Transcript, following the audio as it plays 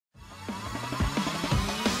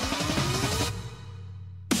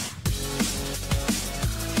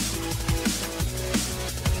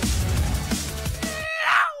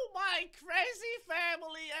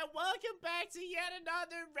yet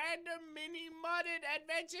another random mini-mudded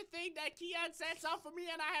adventure thing that Keon sets up for me,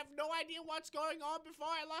 and I have no idea what's going on before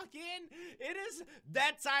I log in. It is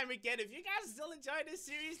that time again. If you guys still enjoy this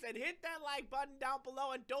series, then hit that like button down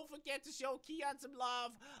below, and don't forget to show Keon some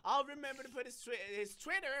love. I'll remember to put his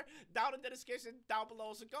Twitter down in the description down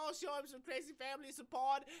below, so go show him some Crazy Family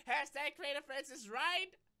support. Hashtag Crainer Friends is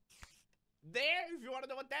right there. If you want to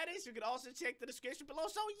know what that is, you can also check the description below.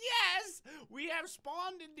 So yes, we have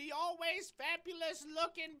spawned in the always fabulous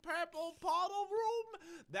looking purple portal room.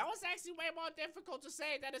 That was actually way more difficult to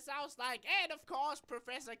say than it sounds like. And of course,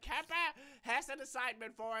 Professor Kappa has an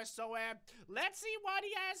assignment for us. So let's see what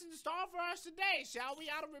he has in store for us today, shall we?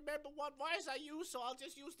 I don't remember what voice I used, so I'll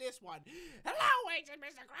just use this one. Hello, Agent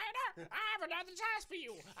MrCrainer. I have another task for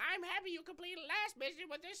you. I'm happy you completed the last mission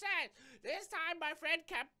with this task. This time, my friend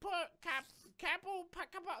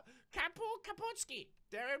Kaputsky,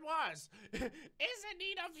 there it was, is in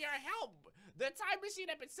need of your help. The time machine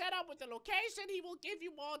has been set up with the location. He will give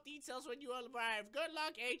you more details when you arrive. Good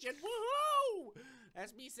luck, Agent. Woohoo!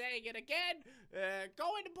 That's me saying it again.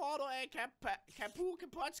 Go in the portal and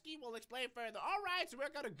Kaputsky will explain further. Alright, so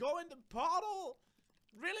we're gonna go in the portal.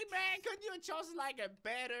 Really, man? Couldn't you have chosen like a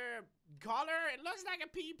better color? It looks like a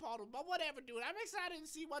pea portal, but whatever, dude. I'm excited to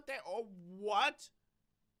see what they— oh, what?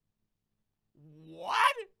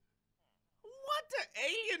 What? What, the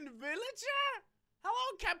alien villager?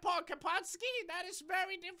 Hello, Kaputsky? That is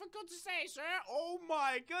very difficult to say, sir. Oh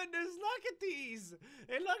my goodness, look at these.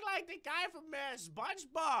 They look like the guy from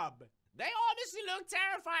SpongeBob. They honestly look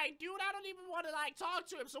terrifying, dude. I don't even want to, like, talk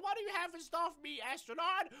to him. So what do you have in store for me,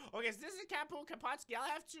 astronaut? Okay, so this is Kaputsky.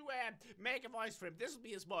 I'll have to, make a voice for him. This will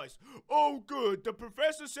be his voice. Oh, good. The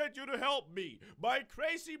professor sent you to help me. My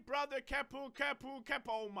crazy brother,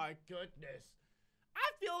 oh, my goodness.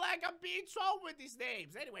 I feel like I'm being trolled with these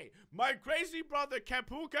names. Anyway, my crazy brother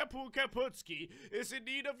Kaputsky is in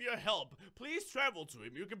need of your help. Please travel to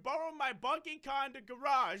him. You can borrow my bunking car in the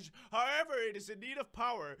garage. However, it is in need of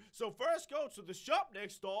power. So first go to the shop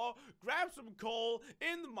next door, grab some coal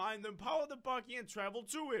in the mine, then power the bunkie and travel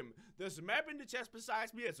to him. There's a map in the chest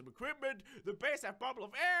besides me and some equipment. The base has bubble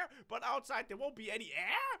of air, but outside there won't be any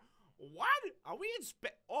air? What? Are we in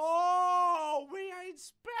space? Oh, we are in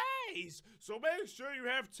space. So make sure you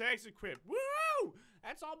have tanks equipped. Woo!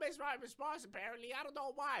 That's always my response, apparently. I don't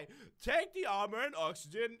know why. Take the armor and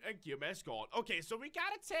oxygen and gear mask on. Okay, so we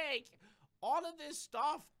gotta take all of this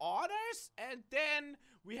stuff on us, and then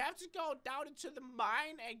we have to go down into the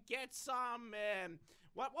mine and get some,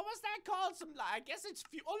 what was that called? Some, I guess it's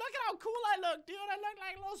fuel. Oh, look at how cool I look, dude. I look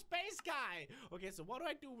like a little space guy. Okay, so what do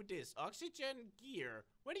I do with this? Oxygen gear.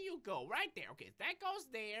 Where do you go? Right there. Okay, that goes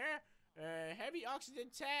there. Heavy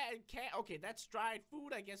oxygen tank. Okay, that's dried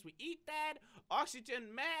food. I guess we eat that.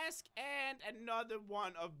 Oxygen mask and another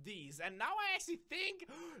one of these. And now I actually think,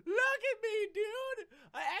 look at me, dude.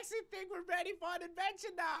 I actually think we're ready for an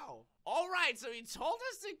adventure now. Alright, so he told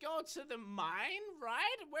us to go to the mine,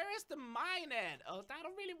 right? Where is the mine at? Oh, I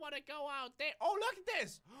don't really want to go out there. Oh, look at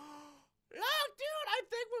this. Look, dude, I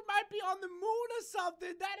think we might be on the moon or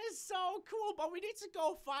something. That is so cool. But we need to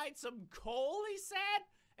go find some coal, he said.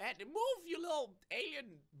 And move, you little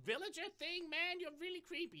alien villager thing, man. You're really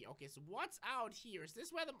creepy. Okay, so what's out here? Is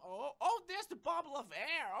this where the— oh, there's the bubble of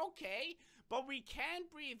air. Okay. But we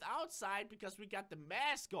can't breathe outside because we got the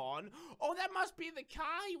mask on. Oh, that must be the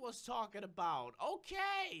car he was talking about.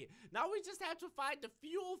 Okay. Now we just have to find the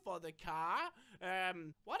fuel for the car.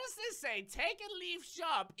 What does this say? Take and leave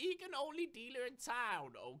shop. Egan only dealer in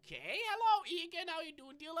town. Okay. Hello, Egan. How you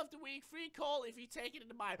doing? Deal of the week. Free coal if you take it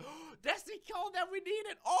into mine. That's the coal that we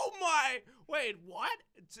needed. Oh my. Wait, what?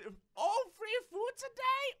 Oh, free food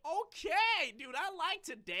today? Okay. Dude, I like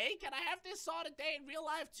today. Can I have this sort of day in real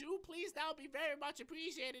life too? Please, that would be very much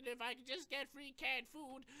appreciated if I could just get free canned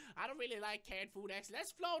food. I don't really like canned food, actually.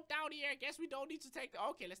 Let's float down here. I guess we don't need to take the—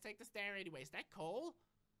 okay, let's take the stair anyway. Is that coal?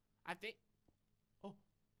 I think— oh,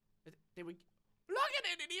 there we— look at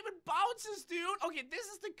it. It even bounces, dude. Okay, this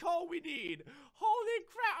is the coal we need. Holy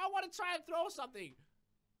crap. I want to try and throw something.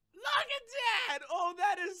 Look at that! Oh,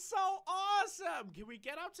 that is so awesome! Can we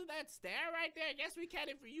get up to that stair right there? I guess we can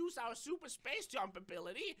if we use our super space jump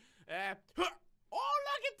ability. Oh,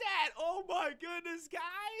 look at that! Oh my goodness,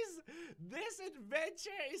 guys! This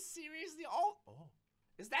adventure is seriously— oh,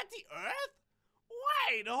 is that the Earth?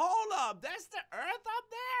 Wait, hold up. That's the Earth up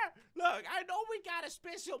there? Look, I know we got a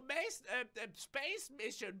special space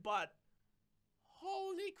mission, but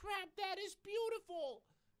holy crap, that is beautiful.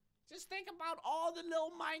 Just think about all the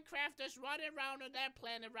little Minecrafters running around on that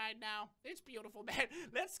planet right now. It's beautiful, man.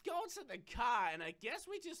 Let's go to the car, and I guess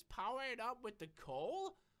we just power it up with the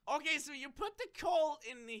coal? Okay, so you put the coal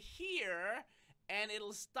in here, and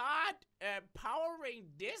it'll start powering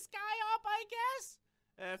this guy up, I guess.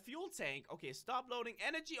 Fuel tank. Okay, stop loading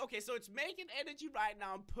energy. Okay, so it's making energy right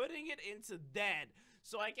now. I'm putting it into that.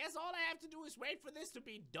 So I guess all I have to do is wait for this to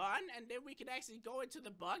be done, and then we can actually go into the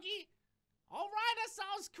buggy. Alright, that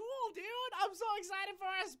sounds cool, dude. I'm so excited for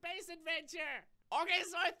our space adventure. Okay,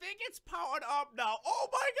 so I think it's powered up now. Oh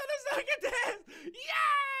my goodness, look at this.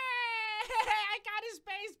 Yay! I got a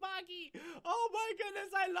space buggy. Oh my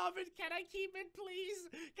goodness, I love it. Can I keep it, please?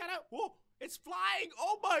 Can I? Whoa, it's flying.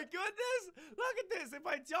 Oh my goodness. Look at this. If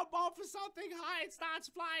I jump off of something high, it starts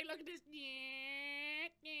flying. Look at this.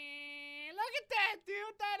 Look at that,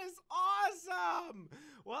 dude. That is awesome.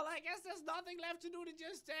 Well, I guess there's nothing left to do to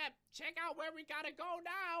just check out where we gotta go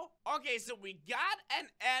now. Okay, so we got an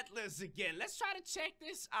atlas again. Let's try to check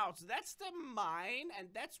this out. So that's the mine,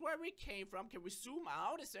 and that's where we came from. Can we zoom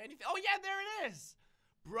out? Is there anything? Oh, yeah, there it is.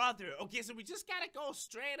 Brother. Okay, so we just gotta go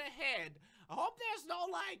straight ahead. I hope there's no,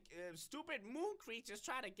 like, stupid moon creatures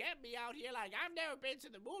trying to get me out here. Like, I've never been to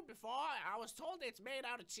the moon before. I was told it's made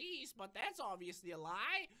out of cheese, but that's obviously a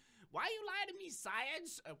lie. Why you lie to me,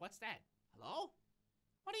 science? What's that? Hello?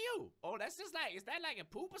 What are you? Oh, that's just like, is that like a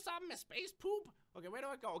poop or something? A space poop? Okay, where do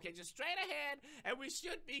I go? Okay, just straight ahead, and we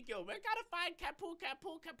should be good. We're gonna find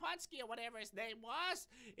Kaputsky, or whatever his name was,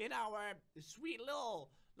 in our sweet little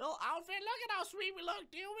outfit. Look at how sweet we look,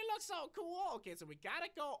 dude. We look so cool. Okay, so we gotta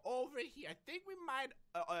go over here. I think we might,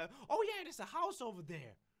 oh yeah, there's a house over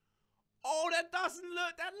there. Oh, that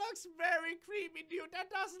looks very creepy, dude.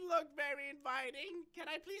 That doesn't look very inviting. Can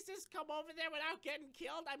I please just come over there without getting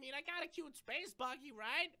killed? I mean, I got a cute space buggy,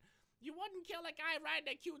 right? You wouldn't kill a guy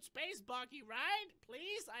riding a cute space buggy, right?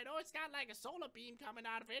 Please? I know it's got like a solar beam coming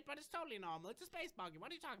out of it, but it's totally normal. It's a space buggy.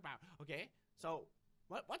 What are you talking about? Okay, so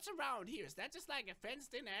what's around here? Is that just like a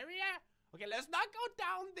fenced-in area? Okay, let's not go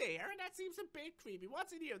down there. That seems a bit creepy.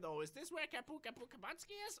 What's in here, though? Is this where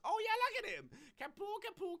Kaputsky is? Oh, yeah, look at him.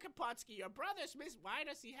 Kaputsky. Your brother Smith. Why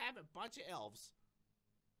does he have a bunch of elves?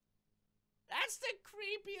 That's the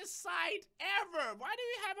creepiest sight ever. Why do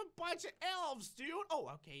you have a bunch of elves, dude? Oh,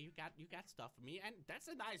 okay, you got stuff for me. And that's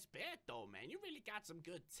a nice bed, though, man. You really got some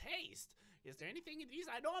good taste. Is there anything in these?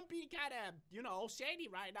 I know I'm being kind of, you know, shady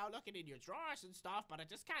right now looking in your drawers and stuff, but I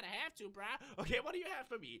just kind of have to, bruh. Okay, what do you have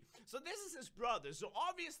for me? So this is his brother, so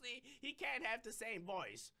obviously he can't have the same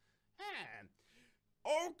voice.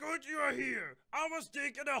 Oh, good you're here. I was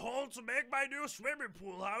digging a hole to make my new swimming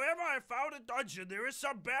pool. However, I found a dungeon. There is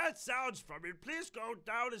some bad sounds from it. Please go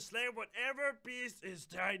down and slay whatever beast is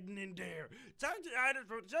hiding in there. Take the items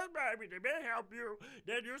from the baby. They may help you.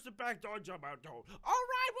 Then use the back door and jump out door. All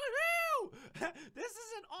right, woohoo! This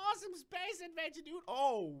is an awesome space adventure, dude.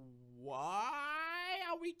 Oh, why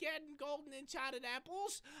are we getting golden enchanted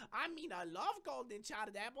apples? I mean, I love golden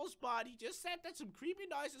enchanted apples, but he just said that some creepy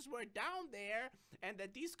noises were down there and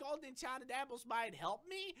that these golden enchanted apples might help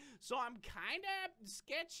me. So I'm kind of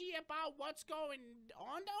sketchy about what's going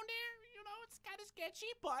on down there. You know, it's kind of sketchy,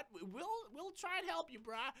 but we'll try and help you,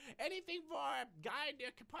 bruh. Anything for a guy in the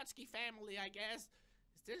Kaputsky family, I guess.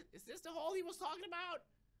 Is this the hole he was talking about?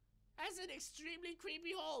 That's an extremely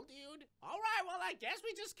creepy hole, dude. Alright, well, I guess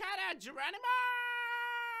we just kinda Geronimo!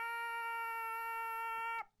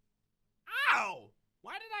 Ow!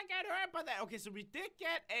 Why did I get hurt by that? Okay, so we did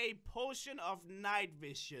get a potion of night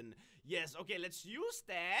vision. Yes, okay, let's use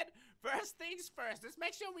that. First things first, let's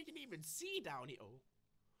make sure we can even see down here. Oh.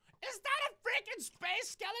 Is that a freaking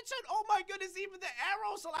space skeleton? Oh my goodness, even the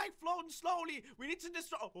arrows are like floating slowly. We need to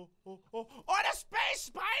destroy. Oh, the space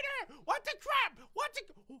spider! What the crap? What the?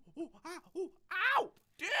 Ow!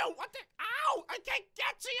 Dude, what the? Ow! I can't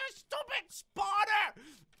get to you, stupid spider!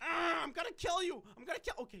 I'm gonna kill you. I'm gonna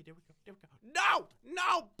kill. Okay, there we go. There we go.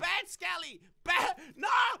 No, bad skelly.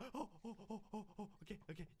 No!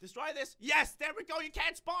 Okay, destroy this. Yes, there we go. You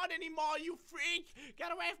can't spawn anymore, you freak.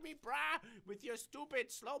 Get away from me, brah, with your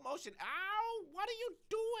stupid slow motion. Ow, what are you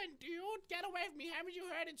doing, dude? Get away from me. Haven't you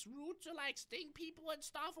heard it's rude to, like, sting people and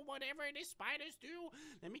stuff or whatever it is spiders do?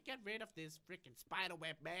 Let me get rid of this freaking spider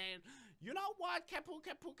web, man. You know what,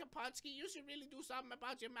 Kaputsky, you should really do something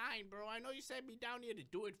about your mind, bro. I know you sent me down here to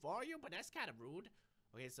do it for you, but that's kind of rude.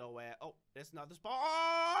 Okay, so, oh, there's another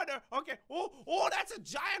spider. Okay, oh, that's a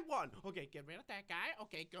giant one. Okay, get rid of that guy.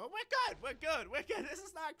 Okay, good. We're good. This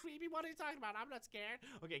is not creepy. What are you talking about? I'm not scared.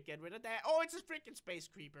 Okay, get rid of that. Oh, it's a freaking space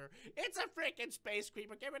creeper. It's a freaking space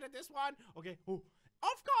creeper. Get rid of this one. Okay, oh,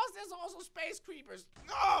 of course there's also space creepers.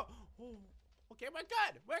 Oh, okay, we're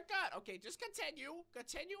good. Okay, just continue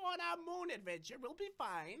on our moon adventure. We'll be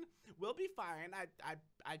fine.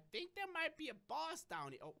 I think there might be a boss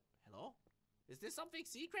down here. Oh, hello? Is this something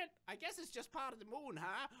secret? I guess it's just part of the moon,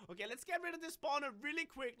 huh? Okay, let's get rid of this spawner really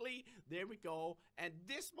quickly. There we go. And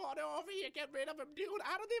this spawner over here, get rid of him, dude.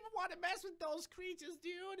 I don't even want to mess with those creatures,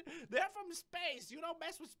 dude. They're from space. You don't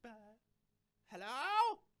mess with space.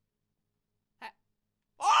 Hello?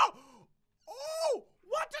 Oh! Oh!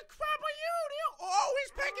 What the crap are you, dude? Oh,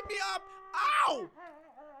 he's picking me up. Ow!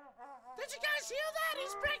 Did you guys hear that?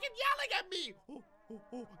 He's freaking yelling at me.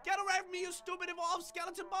 Get away from me, you stupid evolved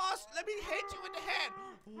skeleton boss. Let me hit you in the head.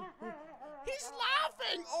 He's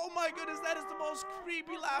laughing. Oh my goodness, that is the most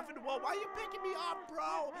creepy laugh in the world. Why are you picking me up,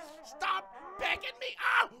 bro? Stop picking me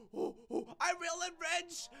up. I will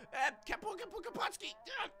avenge Kapukapukaputsky.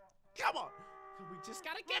 Come on. We just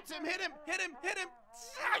gotta get to him. Hit him. Hit him. Hit him.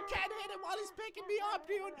 I can't hit him while he's picking me up,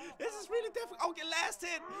 dude. This is really difficult. Okay, last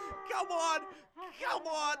hit. Come on. Come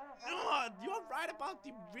on. You're right about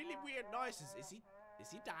the really weird noises. Is he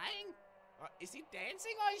dying? Is he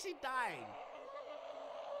dancing or is he dying?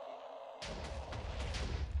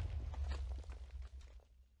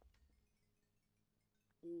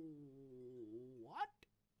 What?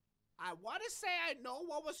 I want to say I know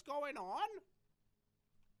what was going on,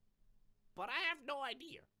 but I have no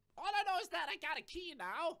idea. All I know is that I got a key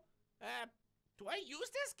now. Do I use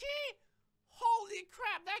this key? Holy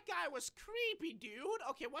crap, that guy was creepy, dude.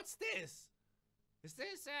 Okay, what's this? Is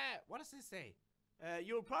this, what does this say?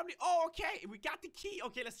 You'll probably, oh, okay, we got the key.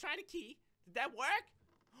 Okay, let's try the key. Did that work?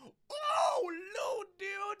 Oh, loot,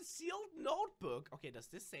 dude. Sealed notebook. Okay, does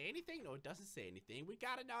this say anything? No, it doesn't say anything. We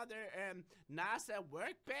got another, NASA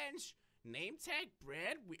workbench. Name tag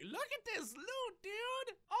bread. Look at this loot,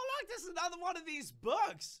 dude. Oh, look, there's another one of these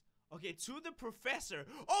books. Okay, to the professor.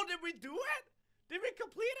 Oh, did we do it? Did we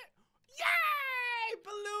complete it? Yay!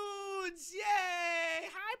 Balloons! Yay!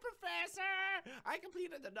 Hi, Professor! I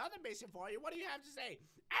completed another mission for you. What do you have to say?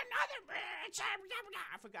 Another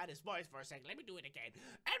I forgot his voice for a second. Let me do it again.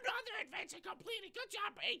 Another adventure completed. Good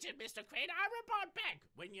job, Agent MrCrainer. I report back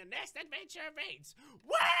when your next adventure awaits.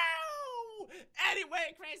 Woo!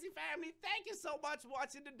 Anyway, Crazy Family, thank you so much for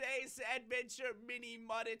watching today's adventure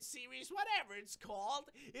mini-modded series, whatever it's called.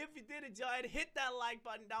 If you did enjoy it, hit that like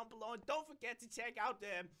button down below. And don't forget to check out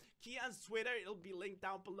Keon's Twitter. It'll be linked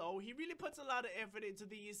down below. He really puts a lot of effort into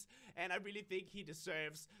these, and I really think he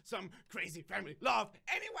deserves some Crazy Family love.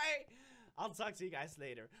 Anyway, I'll talk to you guys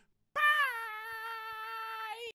later.